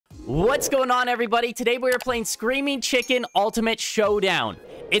What's going on, everybody? Today we are playing Screaming Chicken Ultimate Showdown.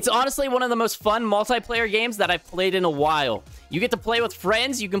 It's honestly one of the most fun multiplayer games that I've played in a while. You get to play with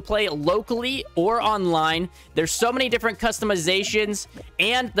friends, you can play locally or online. There's so many different customizations,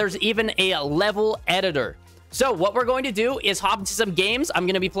 and there's even a level editor. So what we're going to do is hop into some games. I'm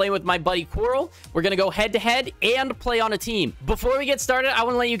going to be playing with my buddy Coral. We're going to go head-to-head and play on a team. Before we get started, I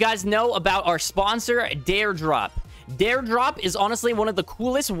want to let you guys know about our sponsor, Daredrop. Daredrop is honestly one of the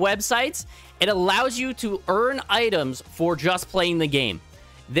coolest websites. It allows you to earn items for just playing the game.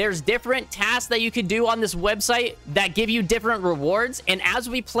 There's different tasks that you can do on this website that give you different rewards. And as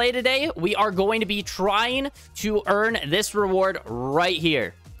we play today, we are going to be trying to earn this reward right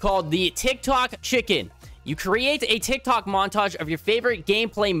here called the TikTok Chicken. You create a TikTok montage of your favorite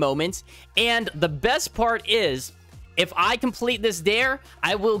gameplay moments. And the best part is, if I complete this dare,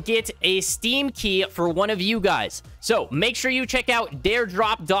 I will get a Steam key for one of you guys. So make sure you check out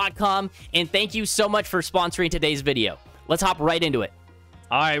daredrop.com, and thank you so much for sponsoring today's video. Let's hop right into it.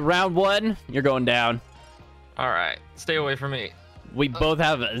 All right, round one, you're going down. All right, stay away from me. We both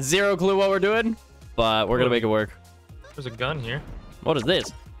have zero clue what we're doing, but we're gonna make it work. There's a gun here. What is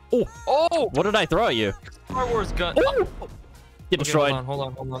this? Oh, oh! What did I throw at you? Star Wars gun. Oh! Get destroyed.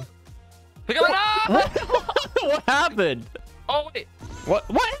 Hold on. Pick up it up! What happened? Oh, wait. What?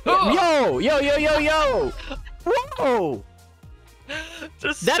 Yo! Whoa!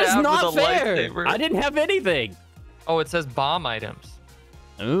 Just that is not fair. Lightsaber. I didn't have anything. Oh, it says bomb items.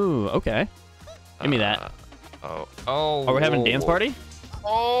 Ooh, okay. Give me that. Oh. Are we having a dance party?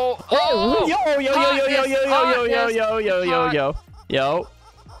 Oh!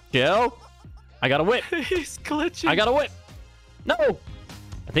 Yo! I got a whip. He's glitching. I got a whip. No!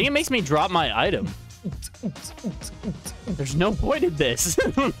 I think it makes me drop my item. There's no point in this.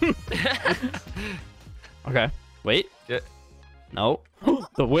 Okay. Wait. No.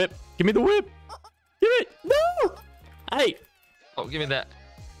 The whip. Give me the whip. Give it. No! Hey. Oh, give me that.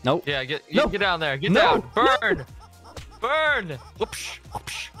 Nope. Yeah, get down there. Get No. down. Burn. Burn. Whoopsh.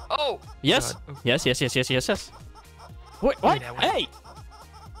 Whoopsh. Oh. Yes. God. Yes. What? Hey.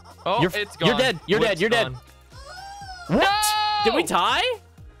 Oh, it's gone. You're dead. You're dead. What? No! Did we tie?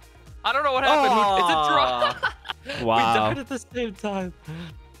 I don't know what happened. It's a draw. Wow. We died at the same time.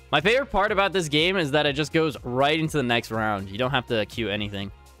 My favorite part about this game is that it just goes right into the next round. You don't have to queue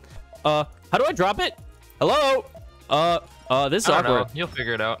anything. How do I drop it? Hello? This is I don't awkward. know. You'll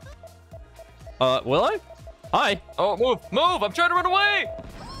figure it out. Will I? Hi. Oh, move. I'm trying to run away.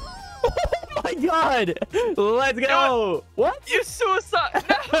 Oh my God. Let's go. What? You suicide.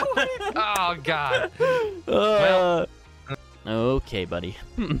 No. Oh, God. Well. Okay, buddy.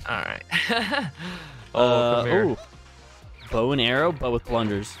 All right. Come here. Ooh. Bow and arrow, but with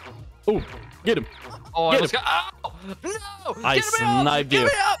plungers. Ooh, get him. Oh, I almost got. Oh, no! I sniped you.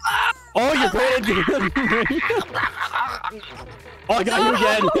 Oh, you're going. Oh, I got you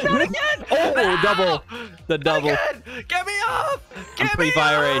again. Not again. Oh, double. The double. Again. Get me up. I'm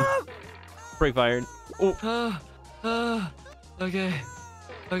pre-firing. Pre-firing. Oh. Okay.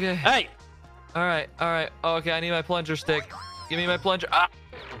 Hey. All right. Oh, okay, I need my plunger stick. Give me my plunger. Ah!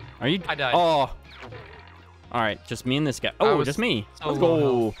 Are you? I died. Oh. All right, just me and this guy. Oh, just me. So Let's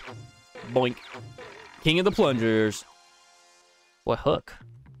go. Boink. King of the plungers. What hook?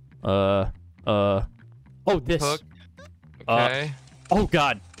 Oh, this. Hook. Okay. Oh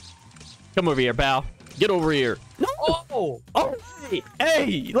God. Come over here, pal. Get over here. No. Oh.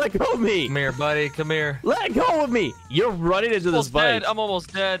 Hey, let go of me. Come here, buddy. Come here. Let go of me. You're running into this fight. I'm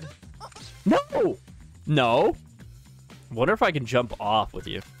almost dead. No. Wonder if I can jump off with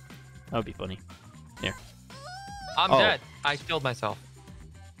you. That would be funny. Here. I'm dead. I killed myself.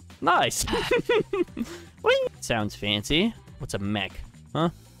 Nice. Wait. Sounds fancy. What's a mech?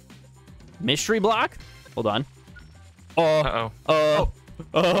 Huh? Mystery block? Hold on. Oh,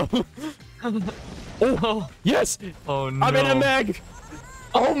 yes. Oh, no. I'm in a mech.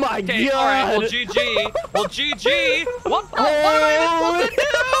 Oh, my God. All right. Well, GG. What am I supposed to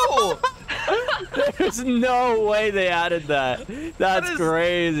do? There's no way they added that. That's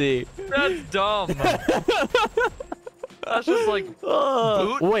crazy. That's dumb. That's just like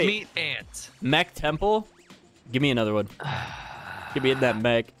boot meat ant. Mech temple? Give me another one. Give me that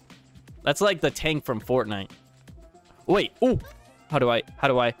mech. That's like the tank from Fortnite. Wait. Ooh. How do I?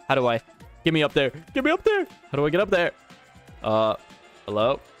 Get me up there. How do I get up there?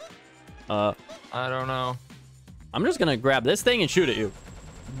 Hello? I don't know. I'm just gonna grab this thing and shoot at you.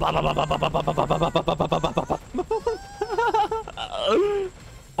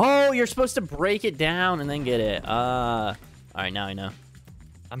 Oh, you're supposed to break it down and then get it. All right, now I know.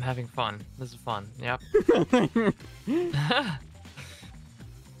 I'm having fun. This is fun. Yep.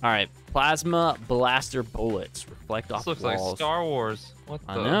 All right, plasma blaster bullets reflect off This looks walls. like Star Wars. What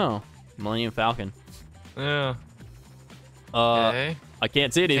the? I know. Millennium Falcon. Yeah. Okay. I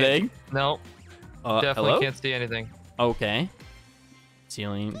can't see anything. No. Definitely hello? can't see anything. Okay.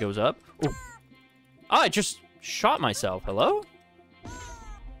 Ceiling goes up. Ooh. Oh, I just shot myself. Hello?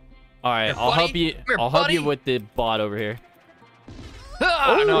 All right, Here, I'll help buddy. you. Come here, I'll help you buddy. with the bot over here.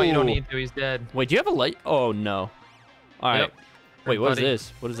 Ah, no, you don't Ooh. need to. He's dead. Wait, do you have a light? Oh no. All right. Yep. Wait, what is buddy. this?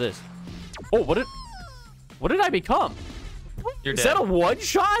 What is this? Oh, what did I become? You're Is dead. that a one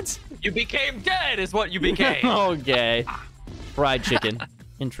shot? You became dead, is what you became. Okay. Fried chicken.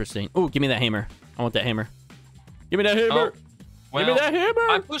 Interesting. Oh, give me that hammer. I want that hammer. Give me that hammer. Well, Give me that hammer.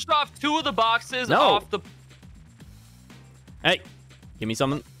 I pushed off 2 of the boxes No. off the. Hey, give me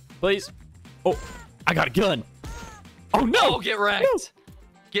something, please. Oh, I got a gun. Oh no! Oh, get wrecked.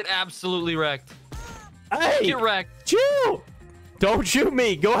 Get absolutely wrecked. Hey, Get wrecked. chill. Don't shoot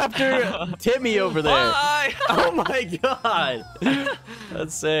me. Go after Timmy over there. Bye. Oh my god.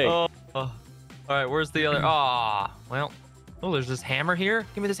 That's sick. Oh. All right, where's the other? Ah, well. Oh, there's this hammer here.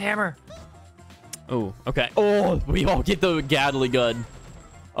 Give me this hammer. Oh, okay. Oh, we all get the Gatling gun.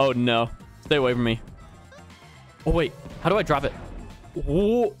 Oh no. Stay away from me. Oh wait, how do I drop it?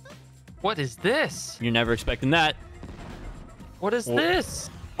 Oh, What is this? you're never expecting that. What is Oh. this?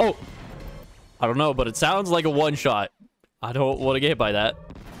 Oh, I don't know, but it sounds like a one shot. I don't want to get hit by that.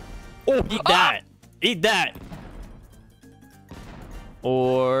 Oh, eat that. Eat that.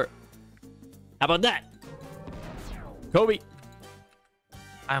 Or how about that? Kobe.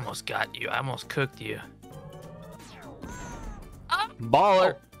 I almost got you. I almost cooked you.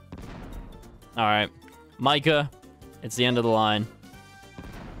 Baller. All right. Micah, it's the end of the line.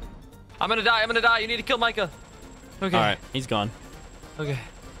 I'm gonna die. I'm gonna die. You need to kill Micah. Okay. All right, he's gone. Okay.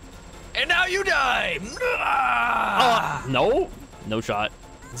 And now you die. No. No shot.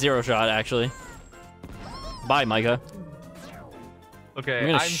 Zero shot, actually. Bye, Micah. Okay. I'm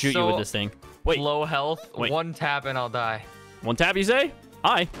going to shoot you with this thing. Wait. Low health. Wait. 1 tap and I'll die. One tap, you say?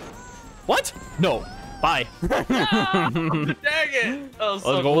 Hi. What? No. Bye. Dang it. That was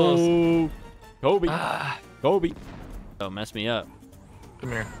so Let's close. go. Kobe. Ah, Kobe. Oh, mess me up.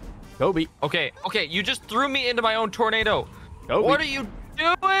 come here. Kobe. Okay. Okay. You just threw me into my own tornado. Kobe. What are you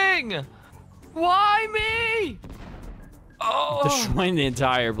doing? Why me? Oh. Destroying the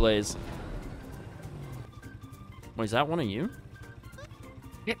entire place. Wait, is that one of you?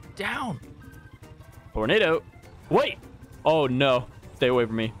 Get down. Tornado. Wait. Oh, no. Stay away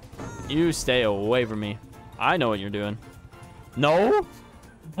from me. You stay away from me. I know what you're doing. No?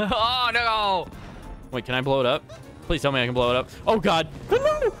 Oh, no. Wait, can I blow it up? Please tell me I can blow it up. Oh, God. No,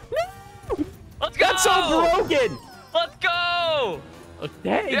 no. Let's go. That's so broken. Let's go. Oh,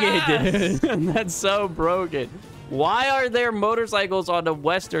 dang Yes! it, dude. That's so broken. Why are there motorcycles on the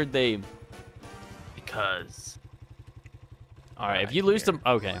Western theme? Because. All right, if you lose them...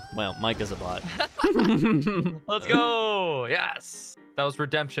 Okay, well, Micah's a bot. Let's go. Yes. That was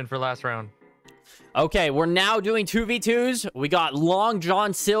redemption for last round. Okay, we're now doing 2v2s. We got Long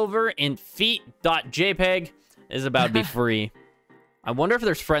John Silver and feet.jpg. This is about to be free. I wonder if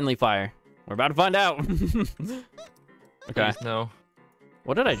there's friendly fire. We're about to find out. Okay. Please, no.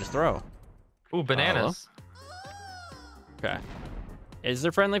 What did I just throw? Ooh, bananas. Okay. Is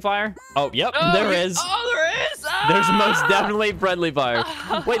there friendly fire? Oh, yep, Oh, there is. Oh, there is. Ah! There's most definitely friendly fire.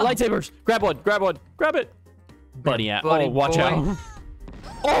 Wait, lightsabers. Grab one. Grab one. Grab it. Buddy, yeah. Buddy Oh, watch boy. out.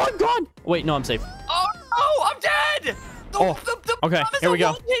 Oh, I'm gone. Wait, no, I'm safe. Oh, no, I'm dead. Oh, okay, bomb is here a we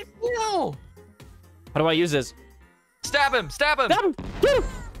go. one-hit kill. How do I use this? Stab him. Stab him. Stab him. Get him.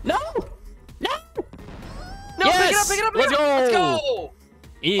 No. No. No, Yes! pick it up. Let's Let's go. go.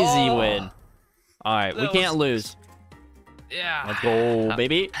 Easy Oh. win. All right, we That can't was- lose. Yeah. Let's go,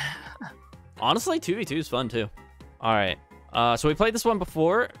 baby. Honestly, 2v2 is fun, too. All right. So we played this one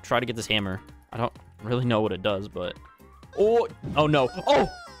before. Try to get this hammer. I don't really know what it does, but... Oh, no. Oh,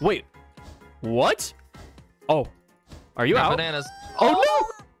 wait. What? Oh, are you out? Bananas. Oh,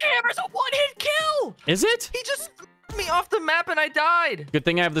 no. Hammer's a one-hit kill. Is it? He just threw me off the map and I died. Good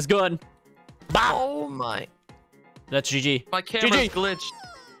thing I have this gun. Bow. Oh my. That's GG. My camera's GG. glitched.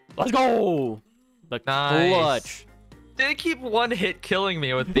 Let's go. The Nice. clutch. They keep one hit killing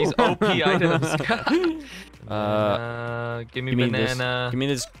me with these OP items. Give me banana. Give me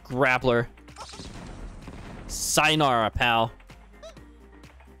this grappler. Sayonara, pal.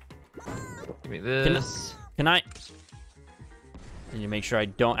 Give me this. Can I? Can you make sure I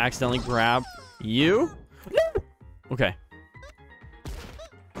don't accidentally grab you? No. Okay.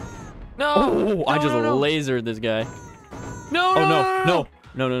 No. Oh, I No, just no, no. lasered this guy. No, Oh, no, no. No.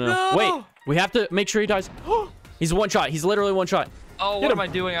 No, no, no. No. Wait. We have to make sure he dies. He's one shot. He's literally one shot. Oh, what am I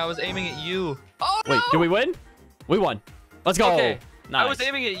doing? I was aiming at you. Oh, no! Wait, did we win? We won. Let's go. Okay. Nice. I was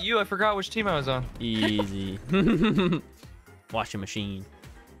aiming at you. I forgot which team I was on. Easy. Washing machine.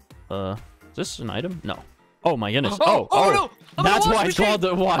 Is this an item? No. Oh my goodness. Oh, no! That's why it's called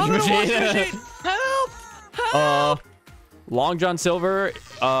the washing machine. Help! Help! Long John Silver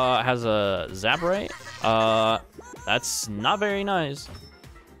has a zap ray. That's not very nice.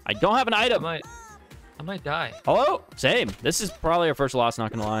 I don't have an item. I might die. Oh, same. This is probably our first loss,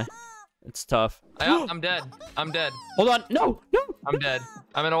 not gonna lie. It's tough. I'm dead. I'm dead. Hold on. No. I'm dead.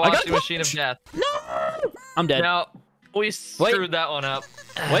 I'm in a washing machine of death. No. I'm dead. Now, we screwed that one up.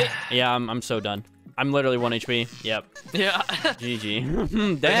 Wait. Yeah, I'm so done. I'm literally 1 HP. Yep. Yeah.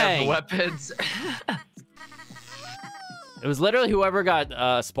 GG. They have Dang. weapons. It was literally whoever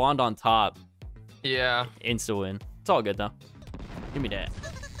got spawned on top. Yeah. Insta win. It's all good though. Give me that.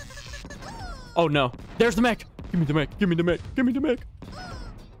 Oh no. There's the mech. Give me the mech. Give me the mech. Give me the mech.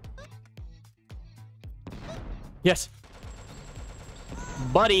 Yes.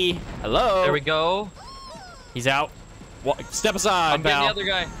 Buddy. Hello. There we go. He's out. Step aside, I'm getting pal. the other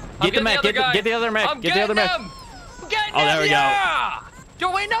guy. Get the mech. Get the other mech. Get the other mech. I'm getting Oh, there we go.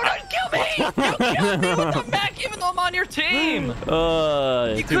 Don't wait, no, don't kill me! You killed me with the mech, even though I'm on your team.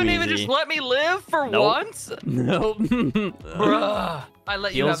 You couldn't even just let me live for once? Nope. Bruh. I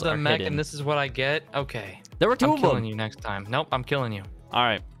let you have the mech, hidden. and this is what I get? Okay. There were 2 of them. I'm killing you next time. Nope, I'm killing you. All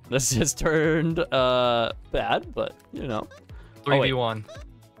right. This just turned bad, but you know. 3v1.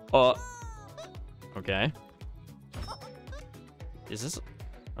 Okay. Is this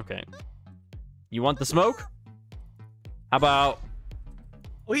okay? You want the smoke? How about?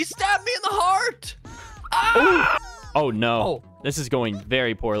 Oh, he stabbed me in the heart. Ah! Oh no. Oh. This is going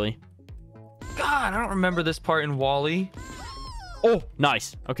very poorly. God, I don't remember this part in Wall-E. Oh,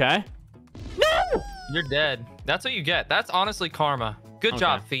 nice. Okay. No. You're dead. That's what you get. That's honestly karma. Good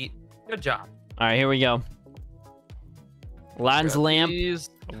job, Feet. Good job. All right, here we go. Latin's lamp Please.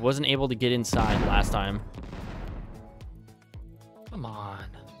 wasn't able to get inside last time. Come on.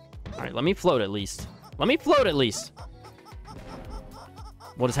 All right, let me float at least. Let me float at least.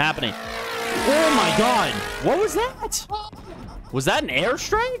 What is happening? Oh my god. What was that? Was that an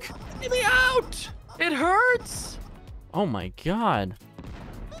airstrike? Get me out. It hurts. Oh my god.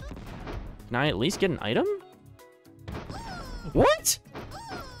 Can I at least get an item? What?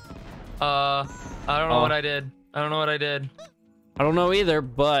 I don't know what I did. I don't know what I did. I don't know either,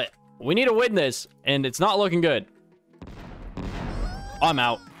 but we need to win this, and it's not looking good. I'm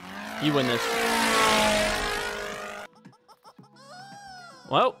out. You win this.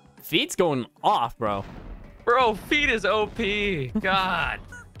 Well, Feet's going off, bro. Bro, Feet is OP. God.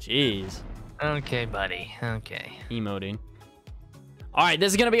 Jeez. Okay, buddy. Okay. Emoting. All right,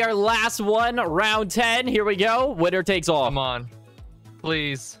 this is going to be our last one. Round 10. Here we go. Winner takes all. Come on.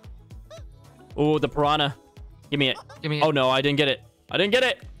 Please. Oh, the piranha. Give me it. Give me it. Oh, no, I didn't get it. I didn't get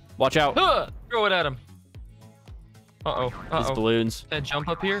it. Watch out. Throw it at him. Uh-oh. These Uh-oh. balloons. Can I jump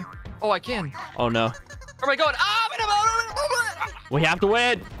up here? Oh, I can. Oh, no. Where am I going? Ah, I'm in a boat. We have to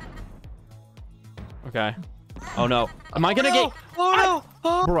win. Okay. Oh, no. Am I going to get... Oh, no.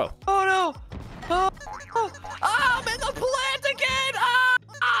 Oh, Bro. Oh, no. I'm in the plant again.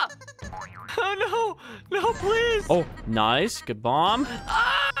 Oh, no. No, please. Oh, nice. Good bomb.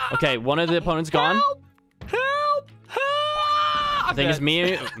 Okay, one of the opponents gone. Help. I think it's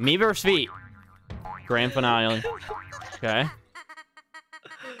me versus Feet. Grand finale. Okay.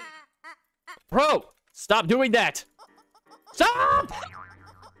 Bro, stop doing that. Stop!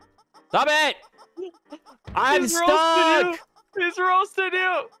 Stop it! I'm stuck! He's roasting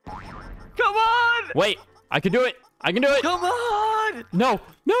you! Come on! Wait, I can do it. I can do it. Come on! No,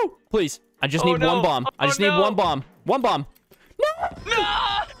 no, please. I just need one bomb. I just need one bomb. One bomb. No! No!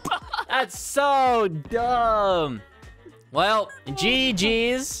 That's so dumb. Well,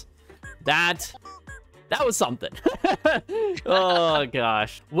 GG's. That was something. Oh,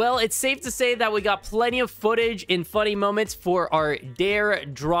 gosh. Well, it's safe to say that we got plenty of footage and funny moments for our Dare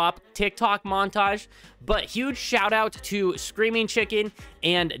Drop TikTok montage. But huge shout out to Screaming Chicken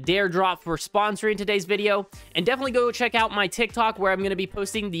and Dare Drop for sponsoring today's video. And definitely go check out my TikTok where I'm going to be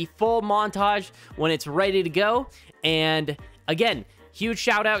posting the full montage when it's ready to go. And again, huge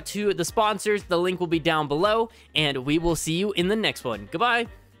shout out to the sponsors. The link will be down below. And we will see you in the next one. Goodbye.